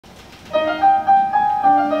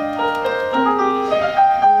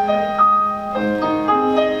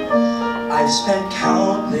spent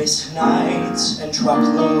countless nights and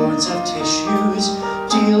truckloads of tissues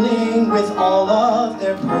dealing with all of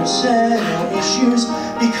their personal issues,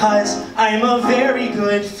 because I'm a very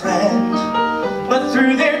good friend. But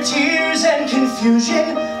through their tears and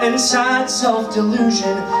confusion and sad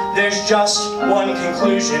self-delusion, there's just one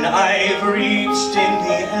conclusion I've reached in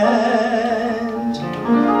the end.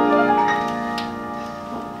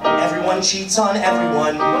 Everyone cheats on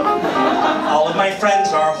everyone. All of my friends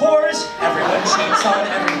are whores. Everyone cheats on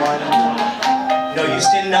everyone. No use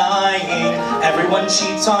denying, everyone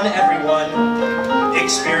cheats on everyone.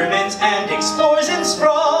 Experiments and explores and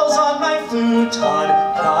sprawls on my futon,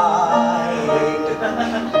 crying.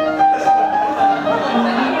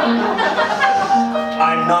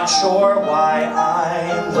 I'm not sure why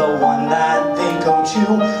I'm the one that they go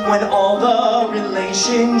to when all the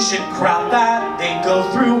relationship crap that they go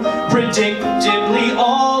through predictably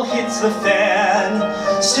all hits the fan.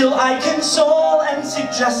 Still I console and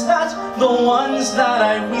suggest that the ones that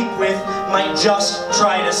I weep with might just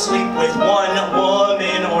try to sleep with one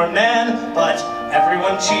woman or man. But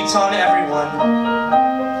everyone cheats on everyone.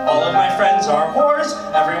 All of my friends are whores.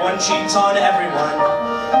 Everyone cheats on everyone.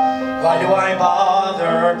 Why do I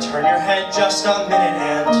bother? Turn your head just a minute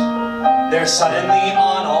and they're suddenly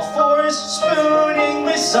on all fours, spooning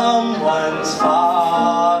with someone's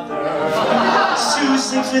father. Sue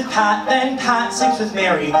sleeps with Pat, then Pat sleeps with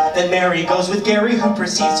Mary. Then Mary goes with Gary, who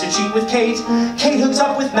proceeds to cheat with Kate. Kate hooks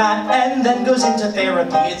up with Matt and then goes into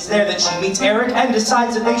therapy. It's there that she meets Eric and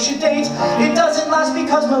decides that they should date. It doesn't last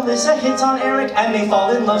because Melissa hits on Eric and they fall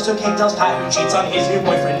in love, so Kate tells Pat, who cheats on his new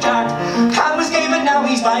boyfriend Jack. Pat was gay but now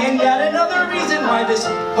he's bi, and yet another reason why this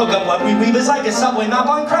hookup what we weave is like a subway map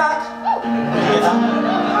on crack.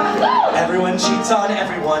 Yeah. Everyone cheats on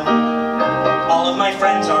everyone. All of my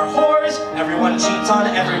friends are whores. Everyone cheats on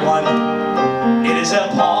everyone. It is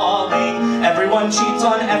appalling. Everyone cheats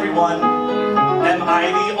on everyone. Am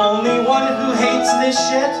I the only one who hates this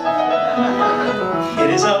shit?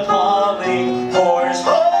 It is appalling. Whores,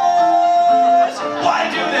 whores. Why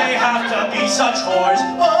do they have to be such whores?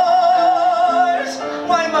 Whores.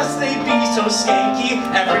 Why must they be so skanky?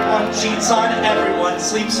 Everyone cheats on everyone,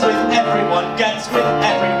 sleeps with everyone, gets with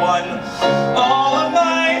everyone. All of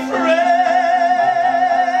my friends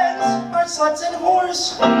are sluts and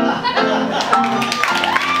whores.